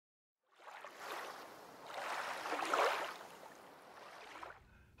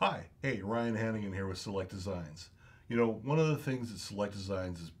Hey, Ryan Hannigan here with Sea-Lect Designs. You know, one of the things that Sea-Lect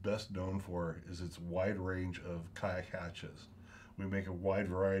Designs is best known for is its wide range of kayak hatches. We make a wide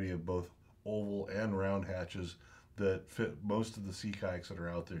variety of both oval and round hatches that fit most of the sea kayaks that are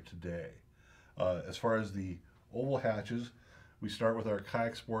out there today. As far as the oval hatches, we start with our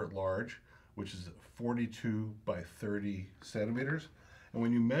Kayak Sport Large, which is 42 by 30 centimeters. And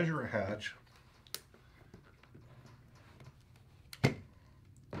when you measure a hatch,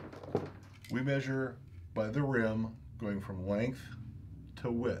 we measure by the rim going from length to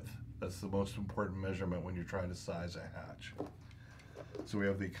width. That's the most important measurement when you're trying to size a hatch. So we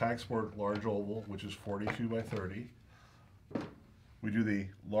have the Kayak Sport Large Oval, which is 42 by 30. We do the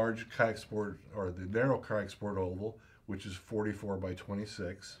large Kayak Sport, or the narrow Kayak Sport Oval, which is 44 by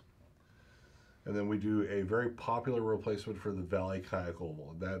 26. And then we do a very popular replacement for the Valley Kayak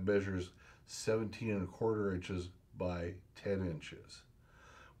Oval. That measures 17¼ inches by 10 inches.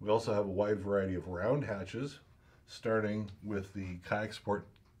 We also have a wide variety of round hatches, starting with the Kayak Sport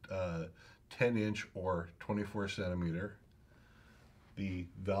 10-inch or 24 centimeter, the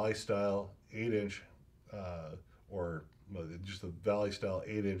Valley Style 8-inch or just the Valley Style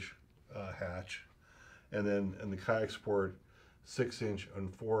 8-inch hatch, and then in the Kayak Sport 6-inch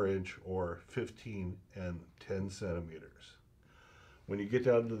and 4-inch or 15 and 10 centimeters. When you get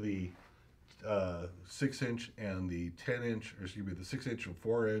down to the 6-inch and the 10-inch, or excuse me, the 6-inch and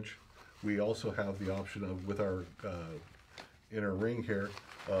 4-inch, we also have the option of, with our inner ring here,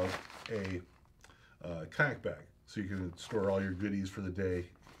 of a kayak bag. So you can store all your goodies for the day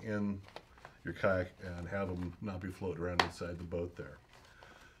in your kayak and have them not be floating around inside the boat there.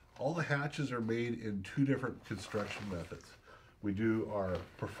 All the hatches are made in two different construction methods. We do our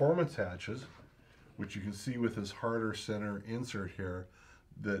performance hatches, which you can see with this harder center insert here,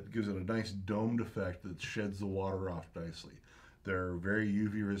 that gives it a nice domed effect that sheds the water off nicely. They're very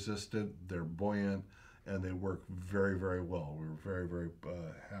UV resistant, they're buoyant, and they work very, very well. We're very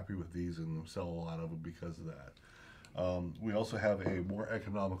happy with these and sell a lot of them because of that. We also have a more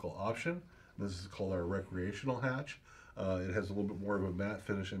economical option. This is called our recreational hatch. It has a little bit more of a matte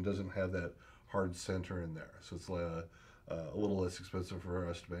finish and doesn't have that hard center in there. So it's a little less expensive for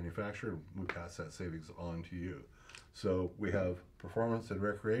us to manufacture, and we pass that savings on to you. So we have performance and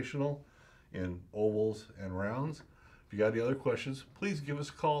recreational in ovals and rounds. If you got any other questions, please give us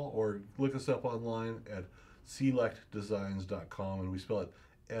a call or look us up online at Sea-Lectdesigns.com, and we spell it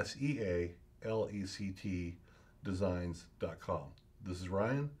SEALECT designs.com. This is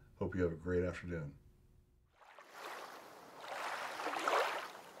Ryan. Hope you have a great afternoon.